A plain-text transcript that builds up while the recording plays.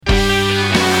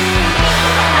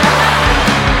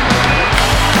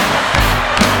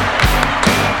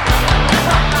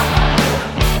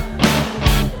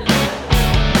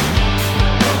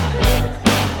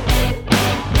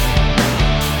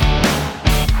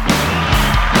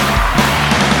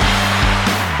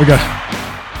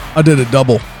I did a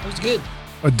double. That was good.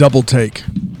 A double take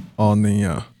on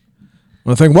the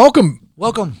thing. Welcome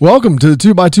to the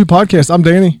 2x2 podcast. I'm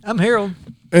Danny. I'm Harold.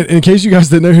 In case you guys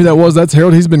didn't know who that was, that's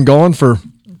Harold. He's been gone for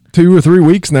 2 or 3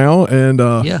 weeks now, and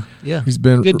yeah, he's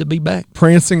been good to be back.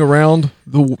 prancing around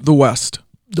the West,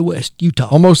 Utah,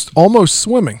 almost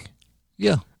swimming.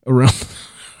 Yeah, around.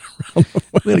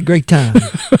 We had a great time.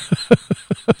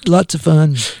 Lots of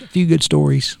fun. A few good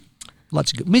stories.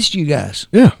 Lots of good. Missed you guys.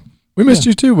 Yeah. We missed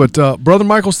you too, but Brother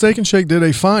Michael Steak and Shake did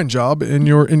a fine job in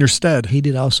your stead. He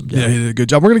did awesome job. Yeah, he did a good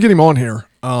job. We're going to get him on here.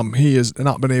 He has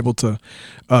not been able to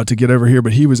get over here,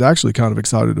 but he was actually kind of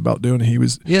excited about doing it. He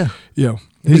was, he's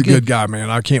a good guy, man.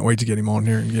 I can't wait to get him on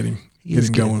here and get him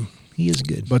going. He is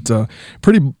good, but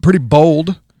pretty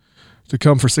bold to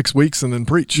come for 6 weeks and then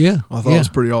preach. Yeah, I thought it was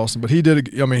pretty awesome. But he did.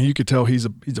 You could tell he's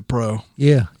a pro.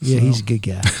 Yeah, he's a good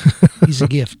guy. He's a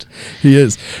gift. He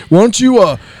is. Why don't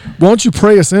you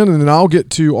pray us in, and then I'll get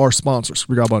to our sponsors.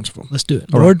 We got a bunch of them. Let's do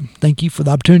it. Lord, thank you for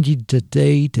the opportunity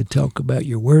today to talk about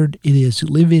your word. It is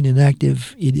living and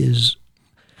active. It is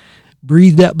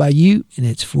breathed out by you, and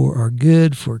it's for our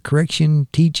good, for correction,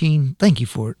 teaching. Thank you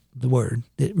for the word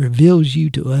that reveals you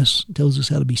to us, tells us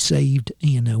how to be saved.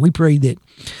 And we pray that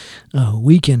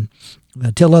we can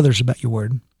tell others about your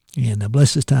word. And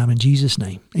bless this time in Jesus'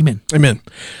 name. Amen. Amen.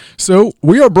 So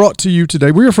we are brought to you today.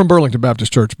 We are from Burlington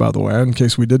Baptist Church, by the way, in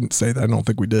case we didn't say that. I don't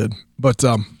think we did. But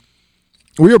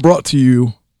we are brought to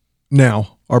you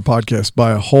now, our podcast,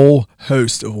 by a whole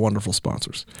host of wonderful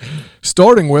sponsors,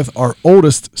 starting with our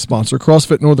oldest sponsor,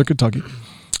 CrossFit Northern Kentucky.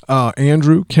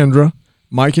 Andrew, Kendra,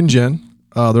 Mike, and Jen.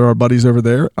 They're our buddies over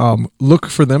there. Look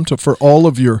for them for all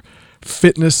of your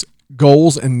fitness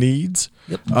goals and needs.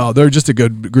 Yep. They're just a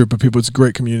good group of people. It's a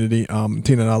great community.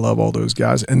 Tina and I love all those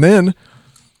guys. And then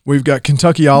we've got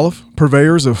Kentucky Olive,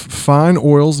 purveyors of fine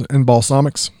oils and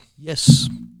balsamics. Yes.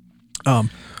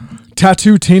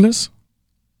 Tattoo Tina's,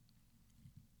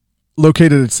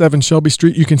 located at 7 Shelby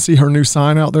Street. You can see her new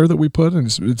sign out there that we put, and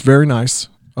it's very nice.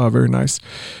 Very nice.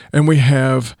 And we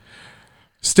have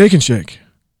Steak and Shake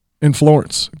in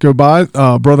Florence. Go by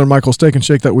Brother Michael Steak and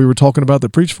Shake that we were talking about that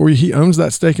preached for you. He owns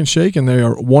that Steak and Shake, and they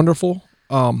are wonderful.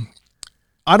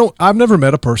 I've never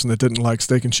met a person that didn't like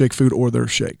Steak and Shake food or their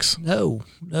shakes. No.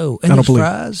 And the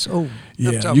fries. Oh,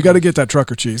 yeah. You got to get that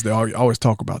trucker cheese. They always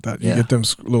talk about that. You get them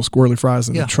little squirrely fries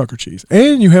and the trucker cheese.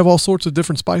 And you have all sorts of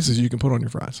different spices you can put on your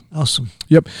fries. Awesome.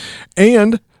 Yep.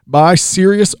 And by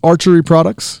Serious Archery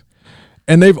Products.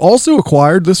 And they've also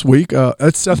acquired this week,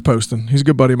 it's Seth Poston. He's a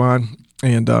good buddy of mine.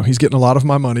 And he's getting a lot of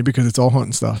my money because it's all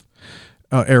hunting stuff,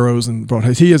 arrows and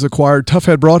broadheads. He has acquired Tough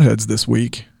Head Broadheads this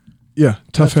week. Yeah,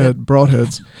 Tough Head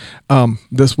Broadheads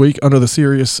this week under the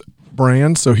Serious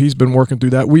brand. So he's been working through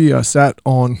that. We sat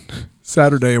on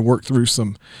Saturday and worked through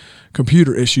some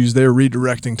computer issues. They're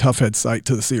redirecting Tough Head's site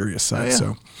to the Serious site.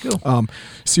 Oh, yeah. So cool.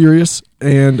 Serious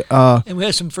and we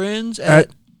had some friends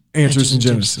at Answers and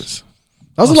Genesis.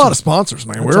 That was a lot of sponsors,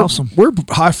 man. That's awesome. We're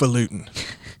highfalutin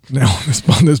now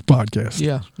on this podcast.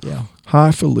 Yeah.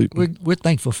 Highfalutin. We're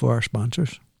thankful for our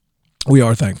sponsors. We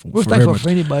are thankful. We're thankful for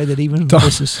anybody that even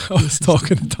listens. I was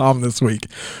talking to Tom this week,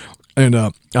 and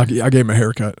I gave him a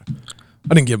haircut.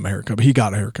 I didn't give him a haircut, but he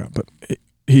got a haircut. But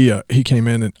he came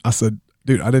in, and I said,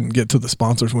 dude, I didn't get to the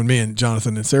sponsors when me and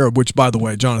Jonathan and Sarah, which, by the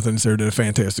way, Jonathan and Sarah did a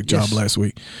fantastic job last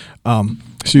week.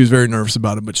 She was very nervous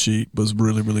about it, but she was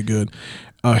really, really good.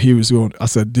 I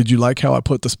said, did you like how I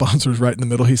put the sponsors right in the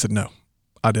middle? He said, no.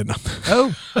 I did not.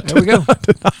 Oh, there we go.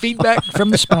 Feedback from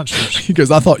the sponsors.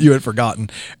 Because I thought you had forgotten.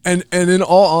 And in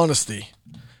all honesty,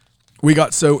 we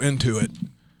got so into it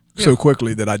so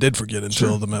quickly that I did forget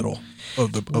until the middle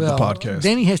of the podcast.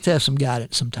 Danny has to have some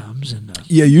guidance sometimes. And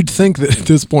yeah, you'd think that at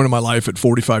this point in my life, at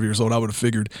 45 years old, I would have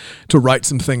figured to write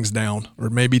some things down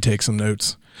or maybe take some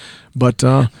notes. But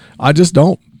I just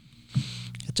don't.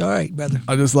 It's all right, brother.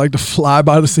 I just like to fly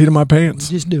by the seat of my pants.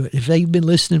 Just do it. If they've been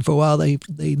listening for a while, they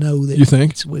know that. You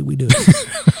think? That's the way we do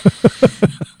it.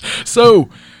 So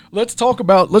let's talk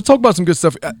about some good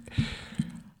stuff.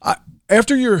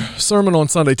 After your sermon on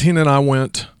Sunday, Tina and I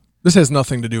went. This has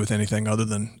nothing to do with anything other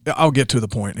than I'll get to the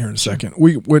point here in a second.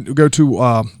 We go to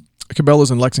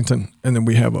Cabela's in Lexington, and then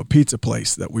we have a pizza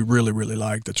place that we really, really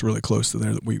like. That's really close to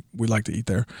there that we like to eat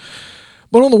there.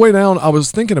 But on the way down, I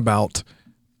was thinking about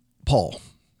Paul.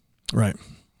 Right.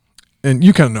 And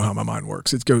you kind of know how my mind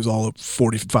works. It goes all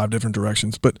 45 different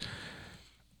directions. But,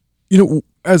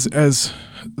 as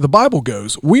the Bible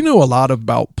goes, we know a lot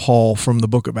about Paul from the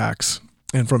book of Acts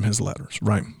and from his letters,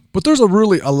 right? But there's a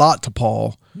lot to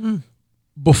Paul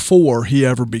before he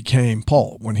ever became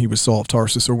Paul, when he was Saul of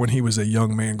Tarsus or when he was a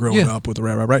young man growing up with a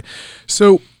rabbi, right?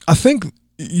 So I think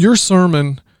your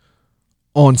sermon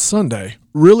on Sunday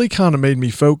really kind of made me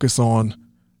focus on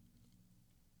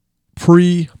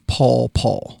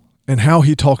Paul and how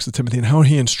he talks to Timothy and how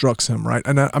he instructs him, right?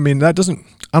 And I mean, I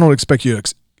don't expect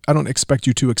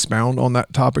you to expound on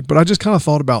that topic, but I just kind of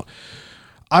thought about,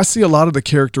 I see a lot of the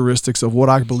characteristics of what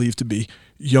I believe to be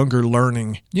younger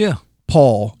learning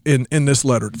Paul in this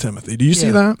letter to Timothy. Do you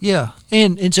see that? Yeah.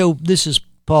 And so this is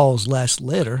Paul's last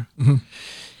letter. Mm-hmm.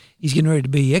 He's getting ready to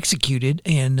be executed,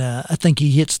 and I think he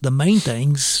hits the main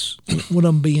things. One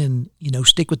of them being,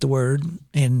 stick with the word,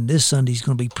 and this Sunday's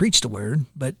going to be preach the word.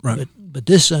 But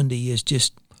this Sunday is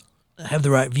just have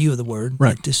the right view of the word.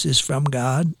 Right. That this is from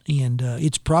God, and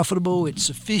it's profitable. It's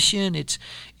sufficient.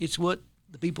 It's what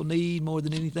the people need more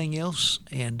than anything else,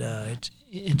 and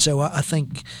so I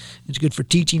think it's good for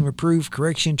teaching, reproof,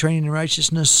 correction, training in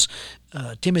righteousness.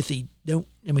 Timothy,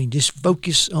 just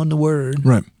focus on the word.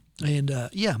 Right. And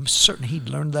I'm certain he'd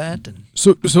learned that. And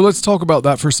so let's talk about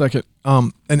that for a second.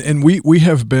 And we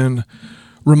have been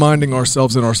reminding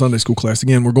ourselves in our Sunday school class,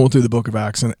 again, we're going through the book of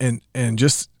Acts and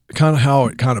just kind of how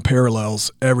it kind of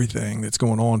parallels everything that's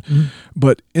going on. Mm-hmm.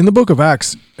 But in the book of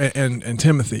Acts and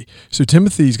Timothy, so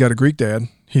Timothy's got a Greek dad,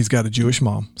 he's got a Jewish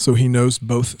mom, so he knows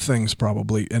both things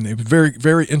probably, and it was very,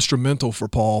 very instrumental for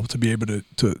Paul to be able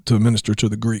to minister to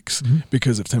the Greeks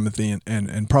because of Timothy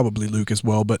and probably Luke as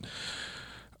well. But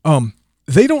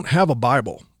they don't have a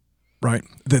Bible, right,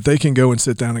 that they can go and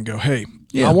sit down and go, hey,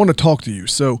 I want to talk to you.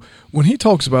 So when he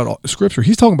talks about Scripture,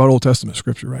 he's talking about Old Testament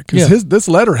Scripture, right? Because this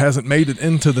letter hasn't made it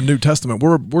into the New Testament.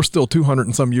 We're still 200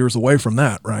 and some years away from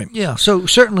that, right? Yeah, so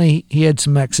certainly he had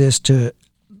some access to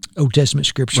Old Testament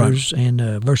Scriptures, and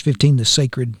verse 15, the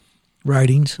sacred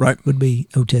writings would be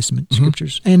Old Testament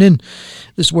Scriptures. And then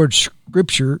this word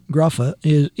Scripture, grapha,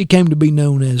 it came to be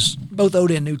known as both Old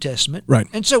and New Testament. Right.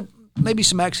 And so maybe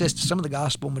some access to some of the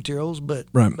gospel materials, but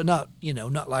not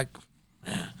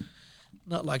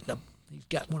not like he's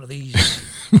got one of these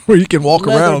where you can walk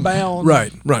around. Bound.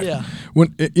 Right. Yeah.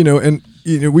 When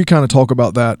we kind of talk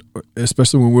about that,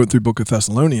 especially when we went through Book of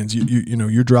Thessalonians.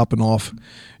 You're dropping off.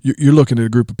 You're looking at a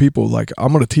group of people like,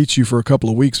 I'm going to teach you for a couple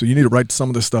of weeks, but you need to write some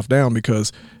of this stuff down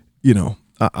because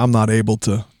I'm not able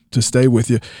to stay with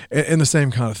you. And the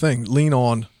same kind of thing. Lean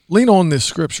on this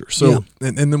Scripture. So,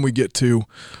 and then we get to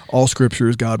all Scripture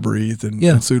is God breathed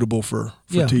and suitable for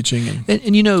teaching.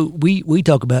 And we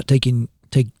talk about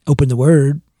open the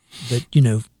Word, but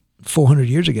 400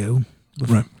 years ago,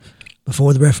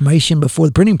 before the Reformation, before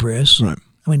the printing press,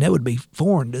 that would be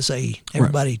foreign to say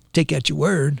everybody take out your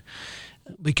Word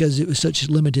because it was such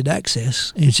limited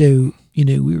access. And so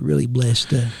we were really blessed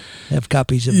to have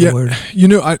copies of the Word.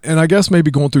 I guess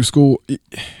maybe going through school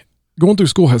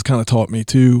has kind of taught me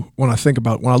too. When I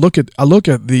look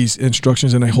at these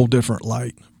instructions in a whole different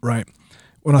light, right?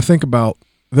 When I think about,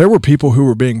 there were people who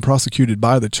were being prosecuted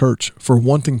by the church for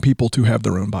wanting people to have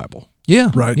their own Bible.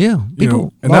 Yeah, right. Yeah,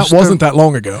 and that wasn't that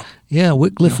long ago. Yeah,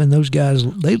 Wycliffe and those guys,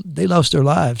 they lost their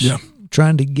lives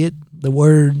trying to get the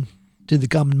Word to the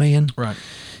common man. Right.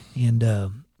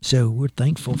 And so we're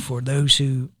thankful for those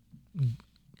who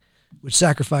would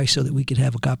sacrifice so that we could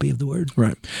have a copy of the Word.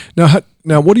 Right.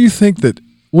 Now, what do you think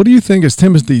as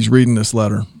Timothy's reading this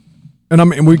letter?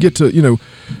 And we get to,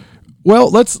 well,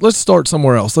 let's start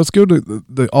somewhere else. Let's go to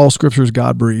the all Scripture is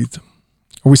God breathed.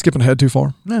 Are we skipping ahead too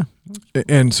far? No.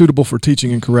 And suitable for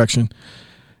teaching and correction.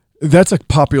 That's a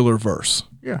popular verse.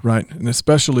 Yeah. Right. And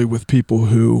especially with people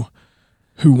who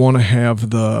want to have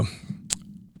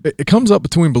it comes up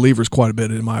between believers quite a bit,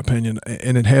 in my opinion,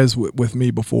 and it has with me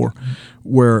before,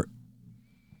 where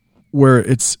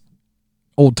it's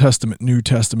Old Testament, New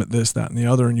Testament, this, that, and the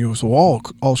other, and you so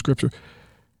all Scripture.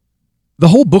 The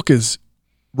whole book is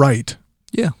right.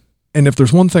 Yeah. And if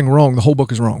there's one thing wrong, the whole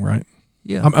book is wrong, right?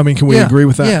 Yeah. Can we agree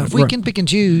with that? Yeah. If we can pick and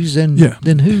choose,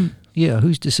 then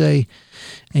who's to say?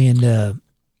 And I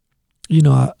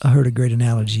heard a great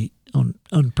analogy on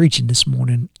preaching this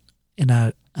morning, and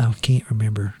I can't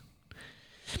remember.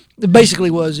 It basically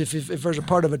was if there's a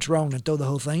part of it's wrong, then throw the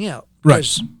whole thing out. Right.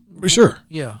 Sure.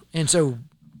 Yeah. And so,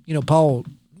 Paul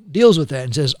deals with that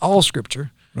and says all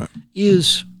Scripture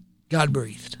is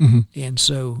God-breathed. Mm-hmm. And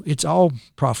so it's all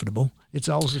profitable. It's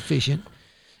all sufficient.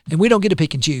 And we don't get to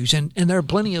pick and choose. And there are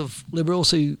plenty of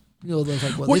liberals who, they're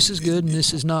like, well, this is good and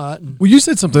this is not. And, well, you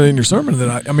said something in your sermon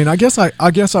that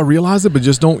I guess I realize it, but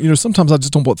just don't, sometimes I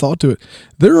just don't put thought to it.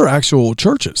 There are actual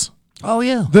churches. Oh,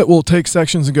 yeah. That will take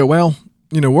sections and go, well,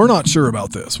 we're not sure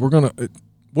about this. We're going to,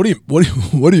 what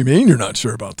do you mean you're not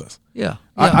sure about this? Yeah.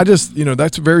 I just,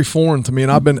 that's very foreign to me.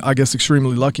 And I've been, I guess,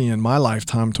 extremely lucky in my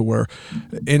lifetime to where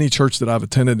any church that I've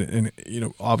attended, and,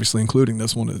 obviously including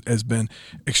this one, has been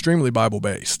extremely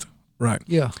Bible-based. Right.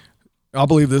 Yeah. I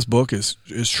believe this book is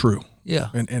true. Yeah.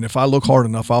 And if I look hard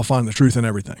enough, I'll find the truth in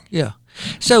everything. Yeah.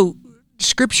 So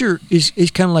Scripture is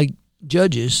kind of like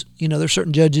judges. You know, there's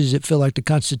certain judges that feel like the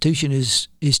Constitution is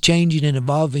changing and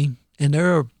evolving, and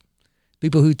there are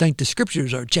people who think the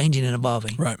Scriptures are changing and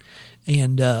evolving. Right.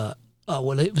 And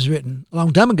well, it was written a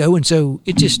long time ago, and so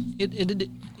it just it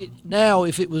now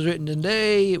if it was written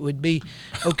today, it would be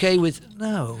okay with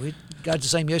God's the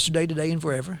same yesterday, today, and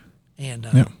forever. And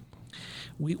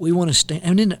we want to stand.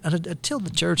 And then I tell the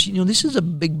church, you know, this is a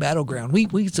big battleground. We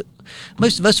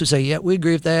most of us would say, yeah, we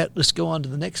agree with that. Let's go on to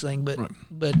the next thing.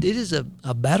 But it is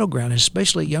a battleground,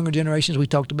 especially younger generations. We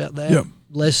talked about that. Yeah.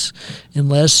 Less and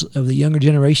less of the younger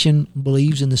generation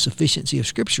believes in the sufficiency of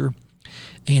Scripture.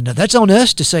 And that's on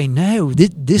us to say, no,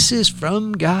 this is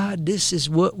from God. This is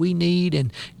what we need.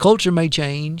 And culture may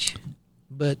change,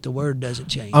 but the Word doesn't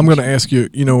change. I'm going to ask you,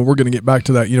 you know, we're going to get back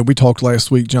to that. You know, we talked last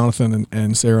week, Jonathan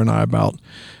and Sarah and I, about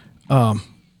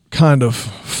kind of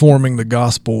forming the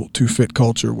gospel to fit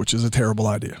culture, which is a terrible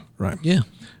idea, right? Yeah.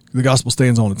 The gospel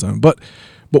stands on its own. But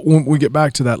when we get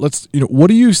back to that, what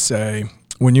do you say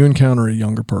when you encounter a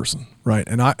younger person, right?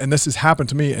 And this has happened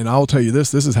to me, and I'll tell you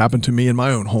this has happened to me in my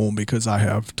own home because I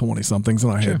have 20-somethings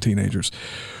and I have teenagers.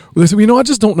 They say, I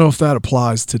just don't know if that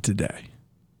applies to today.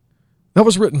 That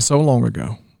was written so long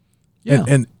ago. Yeah.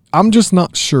 And I'm just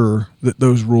not sure that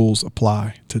those rules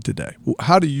apply to today.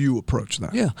 How do you approach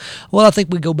that? Yeah. Well, I think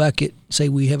we go back and say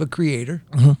we have a creator,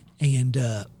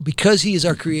 and because he is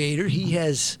our creator, he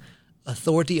has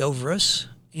authority over us,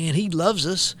 and he loves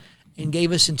us and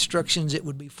gave us instructions that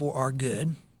would be for our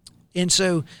good. And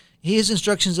so his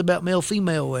instructions about male,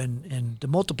 female, and to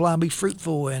multiply and be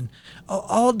fruitful, and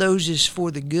all those is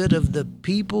for the good of the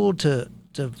people to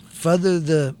further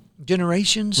the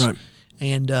generations. Right.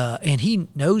 And he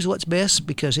knows what's best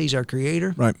because he's our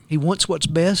creator. Right. He wants what's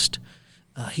best.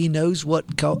 He knows what.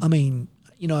 I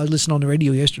listened on the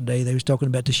radio yesterday. They was talking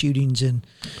about the shootings in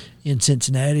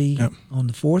Cincinnati on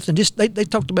the 4th, and just they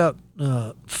talked about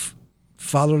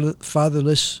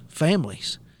fatherless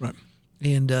families. Right.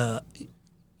 And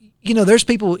there's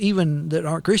people even that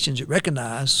aren't Christians that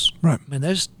recognize. Right. And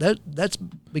that's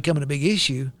becoming a big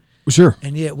issue. Sure.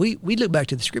 And yet we look back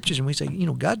to the Scriptures and we say,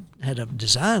 God had a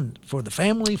design for the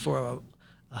family, for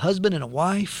a husband and a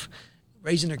wife,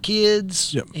 raising their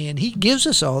kids. Yep. And he gives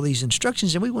us all these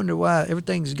instructions, and we wonder why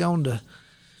everything's gone to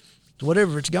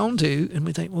whatever it's gone to. And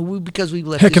we think, well, because we've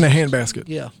left heck in a handbasket.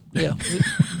 Yeah.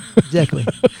 Exactly.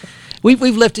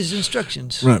 We've left his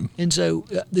instructions. Right. And so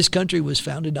this country was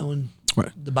founded on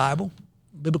the Bible,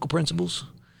 biblical principles.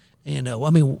 And,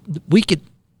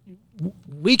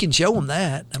 we can show them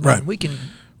that. We can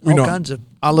kinds of.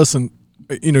 I listen,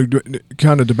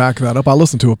 kind of to back that up. I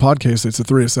listen to a podcast. It's a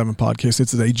 3 to 7 podcast.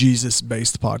 It's a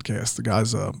Jesus-based podcast. The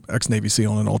guy's a ex-Navy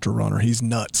SEAL and an ultra runner. He's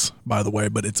nuts, by the way,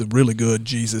 but it's a really good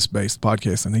Jesus-based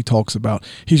podcast. And he talks about,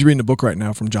 he's reading a book right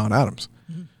now from John Adams,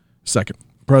 second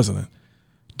president,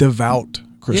 devout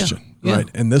Christian. Yeah. Right.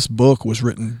 And this book was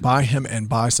written by him and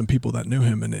by some people that knew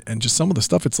him. And just some of the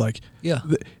stuff, it's like,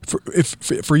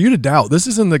 for you to doubt, this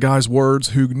is in the guy's words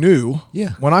who knew,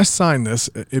 when I sign this,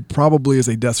 it probably is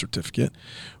a death certificate.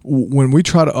 When we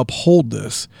try to uphold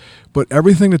this, but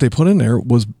everything that they put in there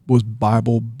was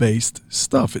Bible-based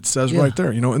stuff. It says right there,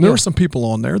 and there were some people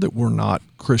on there that were not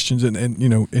Christians.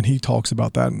 And he talks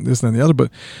about that and this and the other.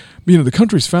 But, the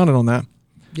country's founded on that.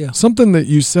 Yeah. Something that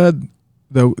you said,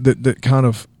 though, that kind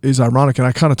of is ironic, and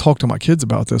I kind of talk to my kids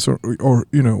about this, or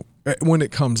when it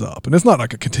comes up, and it's not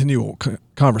like a continual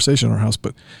conversation in our house,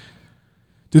 but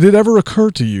did it ever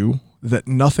occur to you that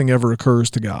nothing ever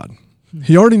occurs to God?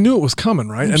 He already knew it was coming,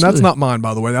 right? Absolutely. And that's not mine,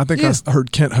 by the way. I think I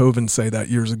heard Kent Hovind say that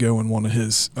years ago in one of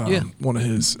his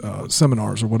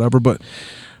seminars or whatever, but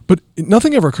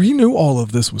nothing ever occurred. He knew all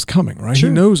of this was coming, right? Sure.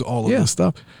 He knows all of this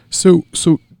stuff. So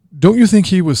don't you think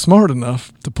he was smart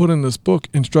enough to put in this book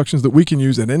instructions that we can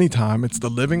use at any time? It's the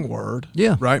living word.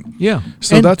 Yeah. Right? Yeah.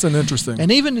 So that's an interesting.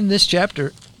 And even in this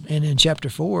chapter, and in chapter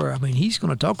 4, he's going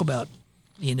to talk about,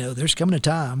 there's coming a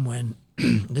time when,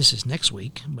 this is next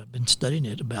week, but I've been studying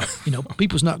it about,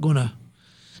 people's not going to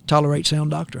tolerate sound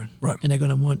doctrine. Right. And they're going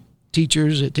to want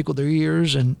teachers that tickle their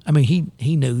ears. And,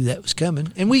 he knew that was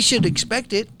coming. And we should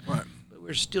expect it. Right. But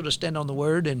we're still to stand on the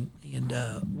word. And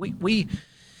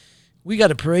we got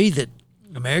to pray that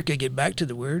America get back to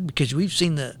the word, because we've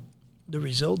seen the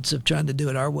results of trying to do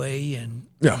it our way, and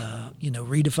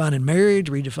redefining marriage,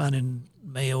 redefining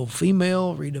male,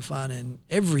 female, redefining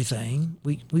everything.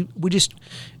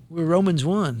 We're Romans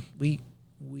 1. We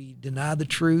deny the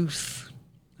truth.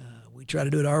 We try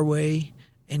to do it our way,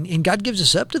 and God gives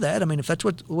us up to that. If that's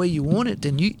the way you want it,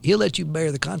 then He'll let you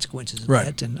bear the consequences of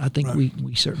that. And I think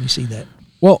we certainly see that.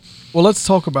 Well, let's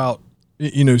talk about.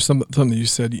 something you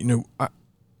said,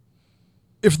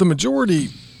 if the majority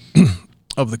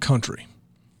of the country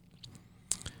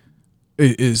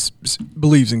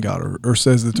believes in God or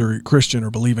says that they're Christian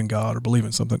or believe in God or believe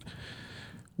in something,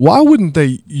 why wouldn't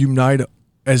they unite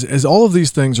as all of these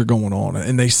things are going on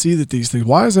and they see that these things?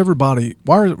 Why is everybody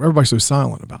so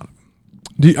silent about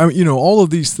it? All of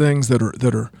these things that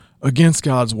are against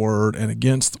God's word and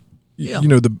against I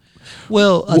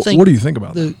think what do you think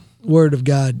about the word of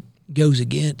God goes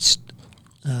against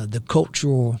the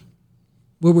cultural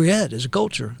where we're at as a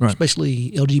culture, right,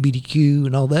 especially LGBTQ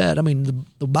and all that. I mean,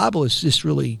 the Bible is just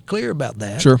really clear about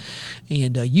that. Sure.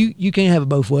 And you can't have it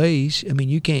both ways. I mean,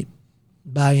 you can't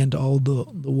buy into all the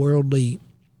worldly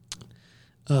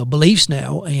beliefs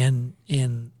now and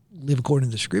live according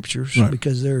to the Scriptures, right,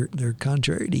 because they're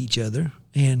contrary to each other.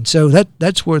 And so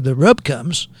that's where the rub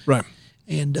comes. Right.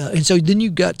 And so then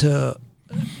you've got to,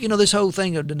 this whole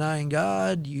thing of denying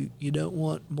God. You don't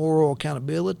want moral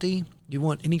accountability. You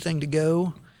want anything to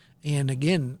go. And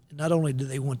again, not only do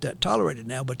they want that tolerated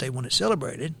now, but they want it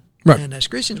celebrated. Right. And as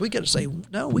Christians, we got to say,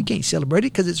 no, we can't celebrate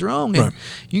it because it's wrong. Right. And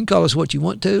you can call us what you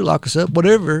want to, lock us up,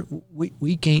 whatever.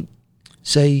 We can't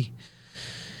say.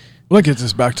 Well, that gets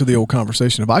us back to the old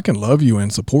conversation. If I can love you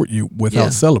and support you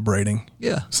without celebrating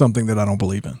something that I don't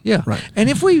believe in. Yeah. Right. And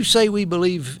if we say we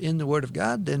believe in the Word of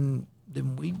God, then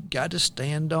we got to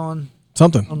stand on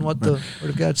something on what the Word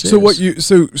of God says.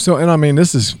 So and I mean,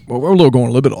 this is, we're a little going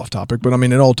a little bit off topic, but I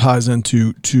mean, it all ties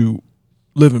into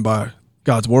living by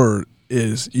God's Word.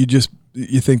 Is you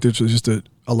think there's just a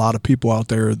lot of people out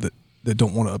there that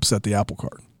don't want to upset the apple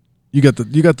cart. You got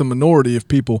the minority of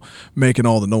people making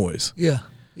all the noise. Yeah.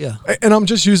 Yeah. And I'm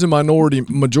just using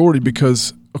majority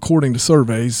because according to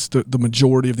surveys, the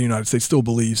majority of the United States still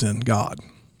believes in God.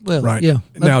 Well, right. Yeah.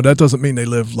 Now that doesn't mean they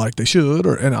live like they should,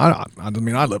 and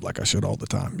I live like I should all the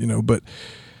time, but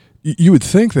you would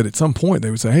think that at some point they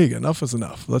would say, "Hey, enough is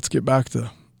enough. Let's get back to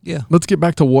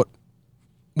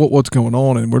what's going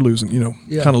on," and we're losing,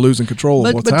 kind of losing control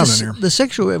of what's happening here. The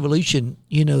sexual revolution,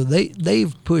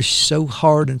 they've pushed so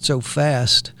hard and so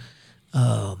fast,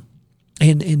 and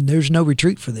there's no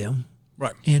retreat for them.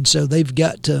 Right. And so they've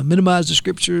got to minimize the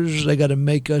Scriptures. They got to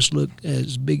make us look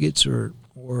as bigots or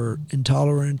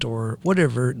intolerant or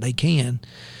whatever they can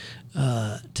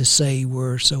to say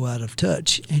we're so out of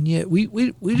touch. And yet we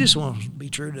just want to be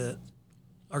true to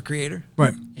our Creator.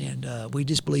 Right. And we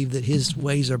just believe that His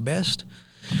ways are best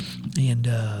and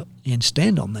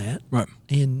stand on that. Right.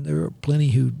 And there are plenty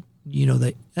who,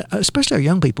 they, especially our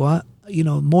young people,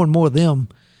 more and more of them,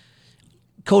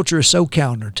 culture is so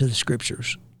counter to the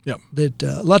Scriptures. Yep. That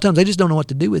a lot of times they just don't know what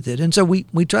to do with it. And so we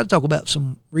try to talk about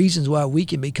some reasons why we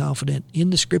can be confident in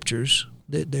the Scriptures,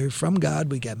 that they're from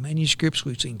God. We got manuscripts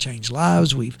we've seen change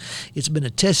lives. It's been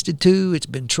attested to. It's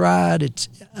been tried.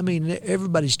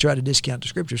 Everybody's tried to discount the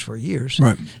Scriptures for years.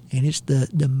 Right. And it's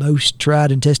the most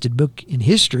tried and tested book in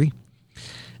history.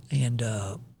 And,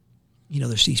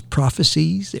 there's these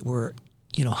prophecies that were,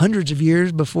 hundreds of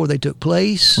years before they took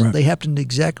place. Right. They happened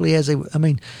exactly as they,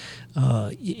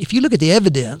 if you look at the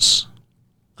evidence,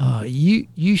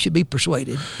 you should be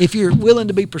persuaded. If you're willing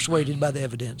to be persuaded by the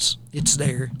evidence, it's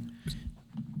there.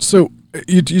 So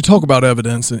you talk about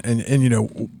evidence,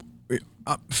 and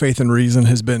faith and reason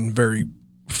has been very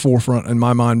forefront in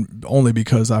my mind, only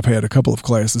because I've had a couple of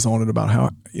classes on it about how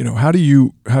do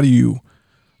you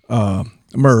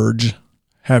merge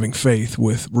having faith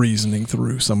with reasoning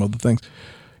through some of the things.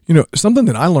 Something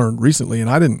that I learned recently, and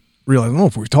I didn't realize, I don't know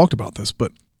if we've talked about this,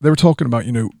 but they were talking about,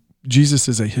 Jesus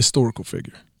is a historical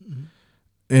figure.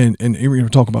 Mm-hmm. And we were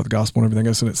talking about the gospel and everything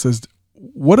else, and it says,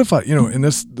 what if I, in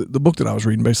this, the book that I was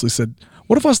reading basically said,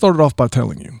 what if I started off by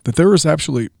telling you that there is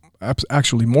actually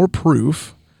more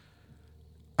proof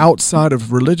outside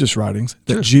of religious writings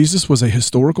that Sure. Jesus was a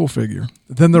historical figure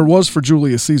than there was for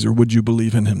Julius Caesar? Would you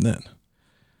believe in him then?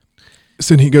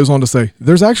 So he goes on to say,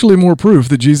 there's actually more proof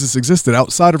that Jesus existed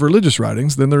outside of religious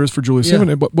writings than there is for Julius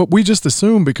Caesar. But we just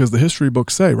assume because the history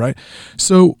books say, right?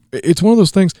 So it's one of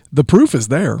those things, the proof is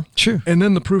there. Sure. And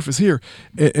then the proof is here.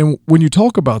 And when you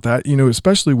talk about that,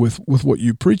 especially with what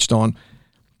you preached on,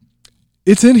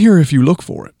 it's in here if you look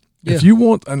for it. Yeah. If you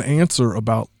want an answer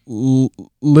about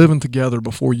living together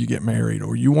before you get married,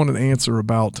 or you want an answer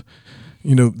about,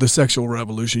 the sexual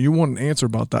revolution, you want an answer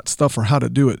about that stuff or how to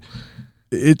do it,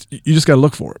 you just got to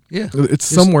look for it. Yeah. It's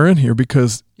somewhere in here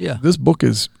because this book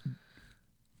is.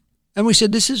 And we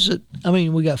said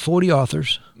we got 40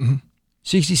 authors, mm-hmm.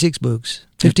 66 books,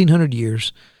 1,500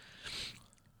 years,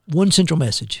 one central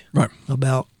message right.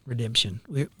 about redemption.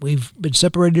 We've been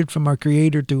separated from our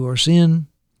Creator through our sin,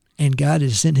 and God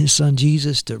has sent His Son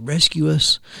Jesus to rescue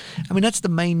us. I mean, that's the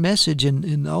main message,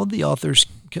 and all the authors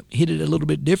hit it a little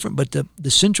bit different, but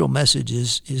the central message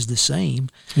is the same.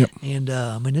 Yep. And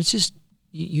I mean, it's just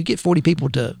you get 40 people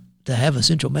to have a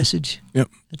central message. Yep.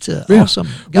 It's awesome.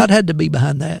 God had to be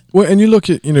behind that. Well, and you look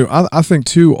at, I think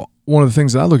too, one of the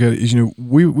things that I look at is,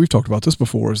 we've talked about this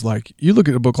before, is like, you look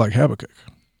at a book like Habakkuk,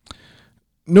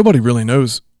 nobody really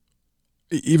knows,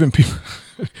 even people,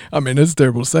 I mean, it's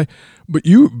terrible to say, but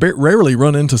you rarely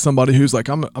run into somebody who's like,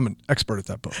 I'm an expert at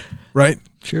that book, right?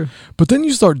 Sure. But then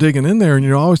you start digging in there, and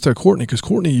I always tell Courtney, because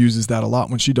Courtney uses that a lot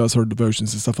when she does her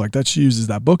devotions and stuff like that. She uses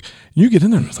that book. And you get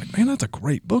in there, and it's like, man, that's a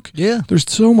great book. Yeah. There's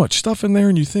so much stuff in there,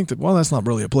 and you think that, well, that's not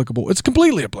really applicable. It's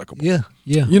completely applicable. Yeah.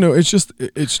 Yeah.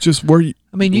 It's just where you.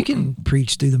 I mean, you can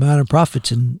preach through the minor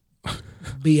prophets and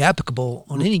be applicable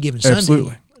on any given Sunday.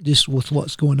 Absolutely. Just with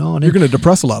what's going on. You're going to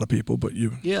depress a lot of people, but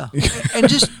you. Yeah. And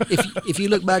just if you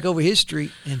look back over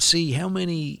history and see how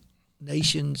many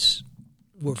nations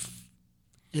were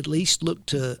at least look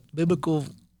to biblical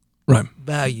right.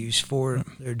 values for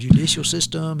their judicial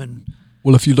system. And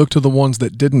well, if you look to the ones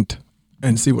that didn't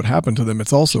and see what happened to them,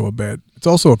 it's also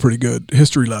a pretty good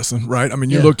history lesson, right? I mean,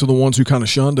 you look to the ones who kind of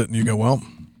shunned it, and you go, well,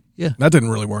 that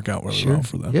didn't really work out really well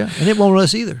for them. Yeah, and it won't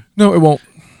us either. No, it won't.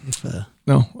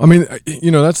 No, I mean,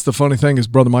 that's the funny thing is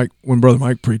when Brother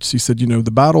Mike preached, he said,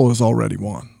 the battle is already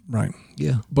won, right?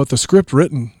 Yeah. But the script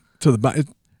written to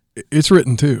it's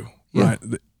written too, right?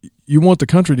 You want the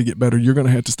country to get better, you're going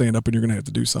to have to stand up and you're going to have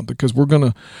to do something, because we're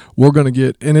going to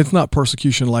get, and it's not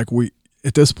persecution like we,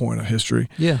 at this point of history,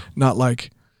 not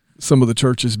like some of the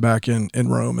churches back in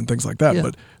Rome and things like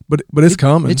that, but it's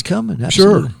coming. It's coming,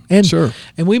 absolutely. Sure.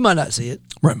 And we might not see it.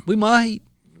 Right. We might,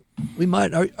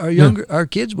 our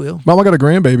kids will. Mom, I got a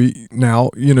grandbaby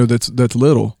now, that's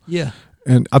little. Yeah.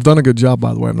 And I've done a good job,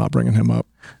 by the way. I'm not bringing him up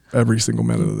every single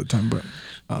minute of the time, but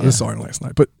I saw him last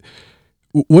night. But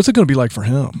what's it going to be like for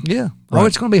him? Yeah. Right. Oh,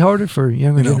 it's going to be harder for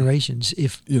younger generations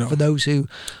for those who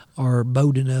are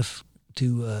bold enough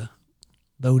to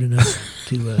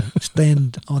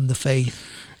stand on the faith.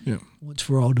 Yeah. Once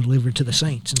we're all delivered to the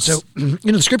saints. And so,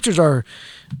 the scriptures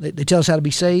they tell us how to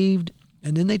be saved,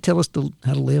 and then they tell us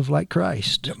how to live like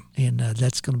Christ. Yep. And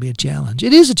that's going to be a challenge.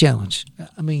 It is a challenge.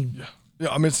 I mean,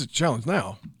 I mean, it's a challenge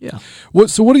now. Yeah. What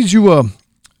did you want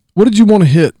to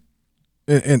hit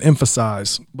and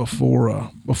emphasize before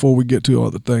we get to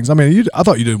other things? I mean, I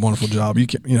thought you did a wonderful job.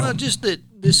 Well, just that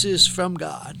this is from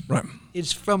God. Right.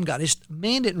 It's from God.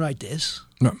 Man didn't write this.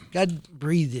 No. God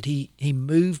breathed it. He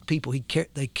moved people.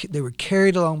 They were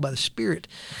carried along by the Spirit,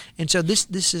 and so this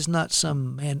is not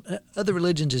some man. Other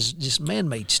religions is just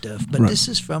man-made stuff, but this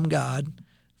is from God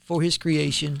for His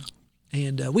creation,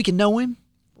 and we can know Him.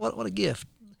 What a gift!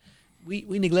 We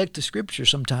neglect the Scripture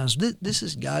sometimes. This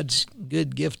is God's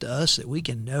good gift to us, that we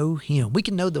can know Him. We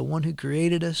can know the One who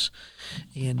created us,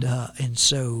 and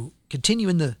so continue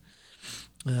in the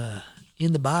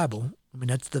Bible. I mean,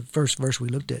 that's the first verse we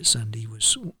looked at Sunday,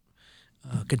 was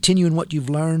continue in what you've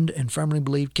learned and firmly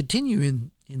believed. Continue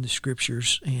in the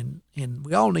Scriptures, and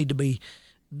we all need to be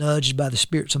nudged by the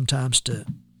Spirit sometimes to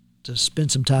spend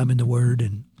some time in the Word,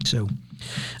 and so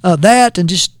that, and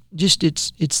just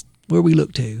it's where we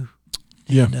look to,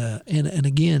 and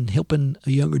again, helping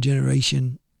a younger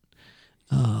generation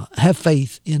have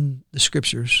faith in the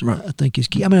Scriptures. Right. I think is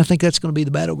key. I mean, I think that's going to be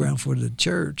the battleground for the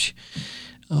church.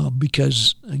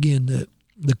 Because again,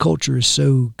 the culture is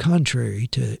so contrary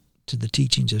to the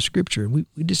teachings of Scripture, and we're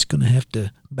just going to have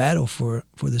to battle for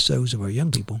the souls of our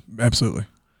young people. Absolutely.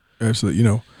 We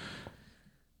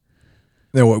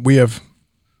have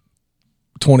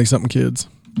 20-something kids,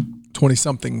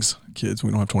 20-somethings kids.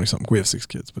 We don't have 20-something. We have 6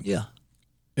 kids, but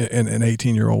and an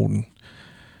 18-year-old, and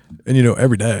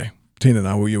every day, Tina and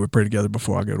I we pray together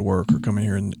before I go to work or come in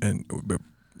here and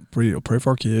pray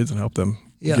for our kids and help them.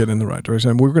 Get in the right direction.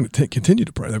 And we're going to continue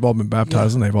to pray. They've all been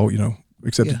baptized and they've all,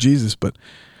 accepted Jesus. But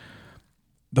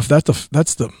that's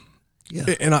the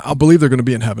and I believe they're going to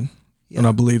be in heaven. Yeah. And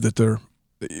I believe that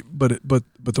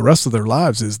but the rest of their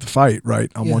lives is the fight,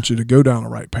 right? I want you to go down the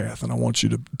right path, and I want you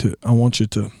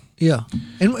to. Yeah.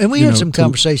 And we had some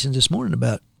conversations this morning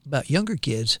about younger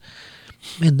kids,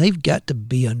 and they've got to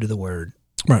be under the Word.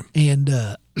 Right. And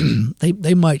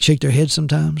they might shake their heads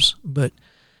sometimes, but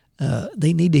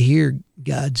they need to hear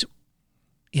God's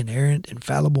inerrant,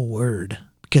 infallible Word,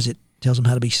 because it tells them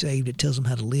how to be saved. It tells them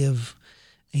how to live,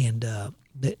 and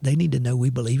they need to know we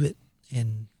believe it,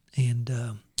 and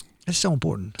that's so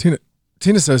important.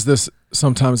 Tina says this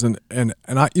sometimes, and I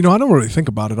I don't really think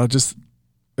about it. I just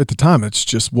at the time it's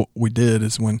just what we did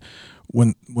is when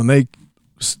they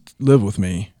lived with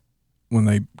me, when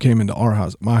they came into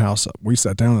my house, we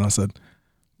sat down and I said,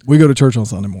 we go to church on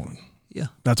Sunday morning. Yeah.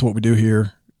 That's what we do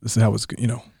here. This is how it's,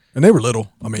 and they were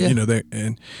little. I mean,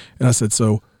 and I said,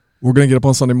 so we're going to get up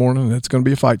on Sunday morning and it's going to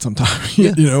be a fight sometime,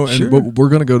 but we're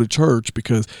going to go to church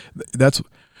because that's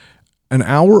an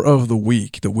hour of the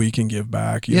week that we can give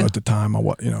back, at the time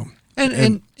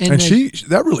And she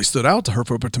that really stood out to her,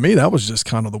 but to me that was just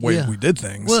kind of the way we did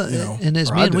things. Well, and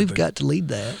as men, we've got to lead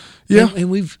that. Yeah, and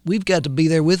we've got to be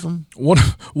there with them.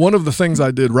 One of the things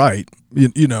I did right,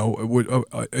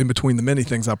 in between the many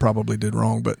things I probably did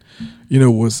wrong, but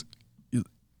was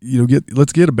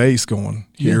let's get a base going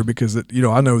here because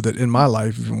I know that in my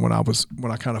life, even when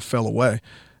I kind of fell away,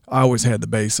 I always had the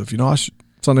base of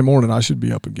Sunday morning I should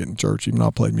be up and getting church, even though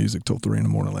I played music till 3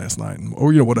 a.m. last night,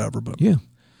 or whatever. But yeah.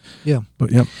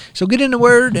 But yeah. So get in the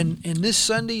Word, and this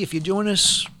Sunday, if you join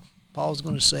us, Paul's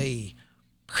going to say,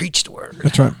 preach the Word.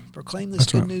 That's right. Proclaim this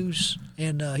good news,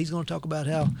 and he's going to talk about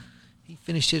how he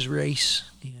finished his race,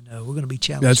 and we're going to be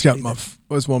challenged. Yeah,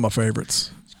 it's one of my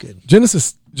favorites. It's good.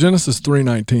 Genesis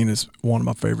 3:19 is one of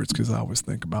my favorites because I always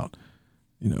think about,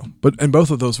 but in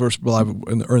both of those verses are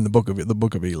in the book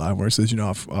of Eli, where it says,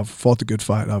 I've fought the good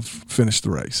fight, I've finished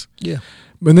the race. Yeah.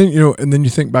 And then you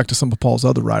think back to some of Paul's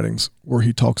other writings where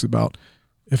he talks about,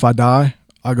 if I die,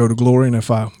 I go to glory, and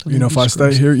if I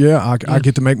stay here, I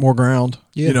get to make more ground.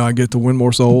 Yeah. I get to win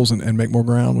more souls and make more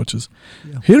ground, which is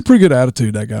he had a pretty good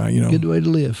attitude, that guy. Good way to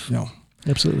live.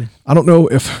 Absolutely. I don't know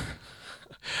if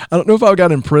I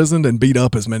got imprisoned and beat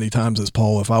up as many times as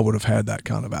Paul if I would have had that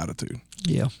kind of attitude.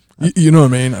 Yeah. You know what I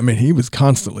mean? I mean, he was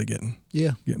constantly getting beat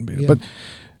up. But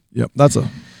that's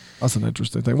an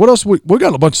interesting thing. What else? We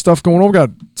got a bunch of stuff going on. We got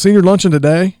senior luncheon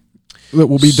today that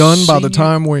will be done by the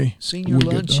time we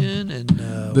luncheon, and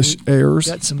this airs.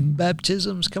 Got some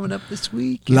baptisms coming up this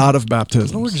week. A lot of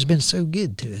baptisms. The Lord has been so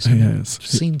good to us. He has.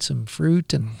 Seen some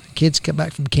fruit, and kids come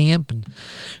back from camp, and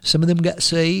some of them got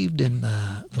saved, and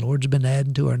the Lord's been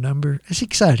adding to our number. It's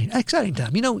exciting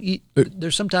time.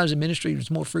 There's sometimes in ministry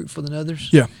there's more fruitful than others.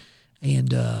 Yeah.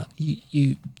 And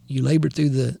you labor through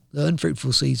the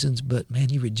unfruitful seasons, but man,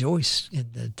 you rejoice in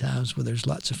the times where there's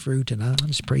lots of fruit, and I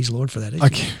just praise the Lord for that.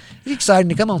 It's exciting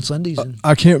to come on Sundays.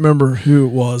 I can't remember who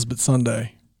it was, but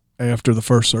Sunday after the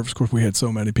first service, of course, we had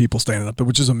so many people standing up there,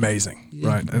 which is amazing,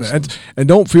 right? And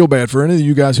don't feel bad for any of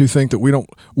you guys who think that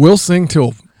we'll sing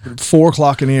till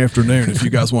 4:00 in the afternoon if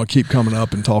you guys want to keep coming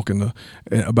up and talking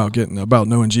about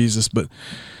knowing Jesus, but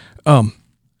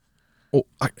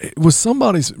it was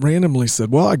somebody randomly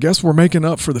said, well, I guess we're making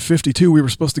up for the 52 we were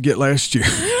supposed to get last year.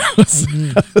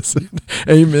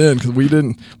 Amen. Because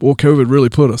COVID really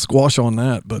put a squash on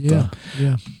that. But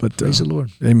but praise the Lord.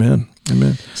 Amen.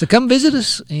 So come visit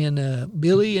us, and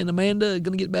Billy and Amanda are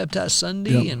going to get baptized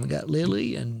Sunday, and we got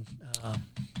Lily and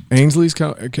Ainsley's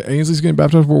getting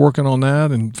baptized. We're working on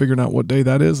that and figuring out what day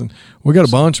that is, and we got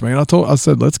a bunch, man. I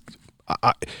said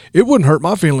it wouldn't hurt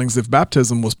my feelings if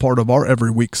baptism was part of our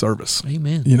every week service.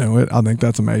 Amen. I think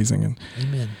that's amazing, and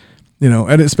amen.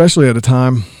 And especially at a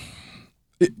time.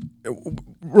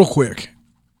 Real quick,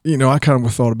 I kind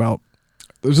of thought about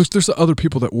there's other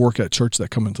people that work at church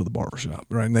that come into the barbershop,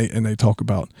 right? And they talk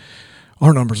about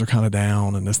our numbers are kind of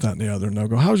down and this, that, and the other. And they'll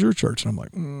go, "How's your church?" And I'm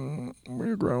like,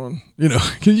 "We're growing." You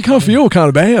kind of feel kind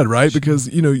of bad, right? Because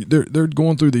they're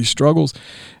going through these struggles,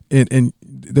 and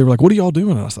they were like, "What are y'all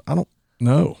doing?" And I said, "I don't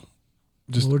know."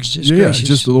 The Lord's just gracious.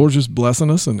 Just the Lord's just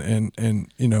blessing us, and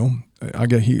I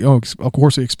get of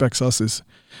course he expects us as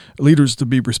leaders to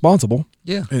be responsible.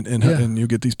 Yeah, and you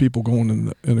get these people going in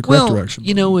the correct direction.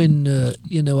 I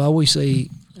always say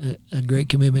a great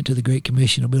commitment to the Great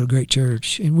Commission will build a great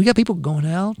church, and we got people going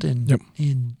out and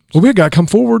we had a guy come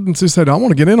forward and just said, "I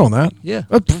want to get in on that." Yeah,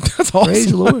 that's awesome.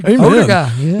 Praise the Lord. Amen. Older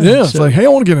guy. Yeah, it's like, hey, I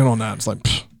want to get in on that. It's like,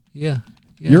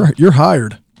 you're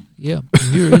hired. Yeah,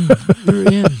 you're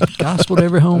in Gospel to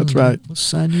Every Home. That's right. We'll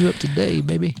sign you up today,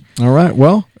 baby. All right.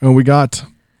 Well, and we got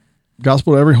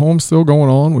Gospel to Every Home still going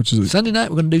on, which is Sunday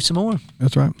night. We're going to do some more.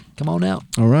 That's right. Come on out.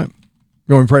 All right.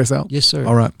 You want me to pray us out? Yes, sir.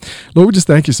 All right. Lord, we just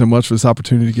thank you so much for this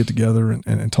opportunity to get together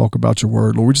and talk about your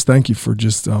word. Lord, we just thank you for we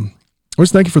just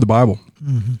thank you for the Bible.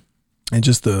 Mm-hmm. And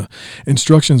just the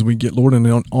instructions we get, Lord, and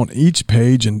on each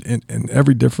page and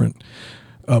every different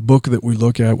book that we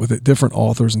look at with different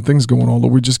authors and things going on,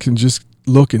 Lord, we just can just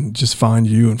look and just find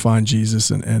you and find Jesus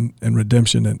and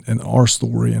redemption and our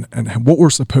story and what we're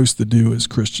supposed to do as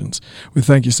Christians. We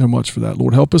thank you so much for that,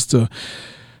 Lord. Help us to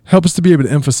help us to be able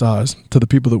to emphasize to the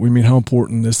people that we meet how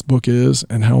important this book is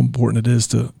and how important it is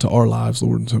to our lives,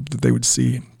 Lord, and so that they would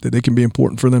see that they can be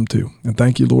important for them too. And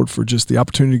thank you, Lord, for just the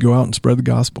opportunity to go out and spread the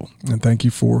gospel. And thank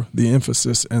you for the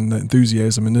emphasis and the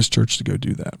enthusiasm in this church to go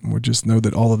do that. And we just know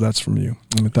that all of that's from you.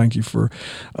 And we thank you for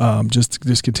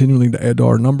just continuing to add to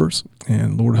our numbers.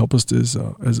 And Lord, help us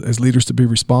as leaders to be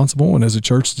responsible, and as a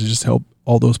church to just help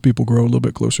all those people grow a little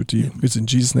bit closer to you. It's in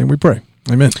Jesus' name we pray.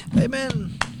 Amen.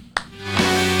 Amen.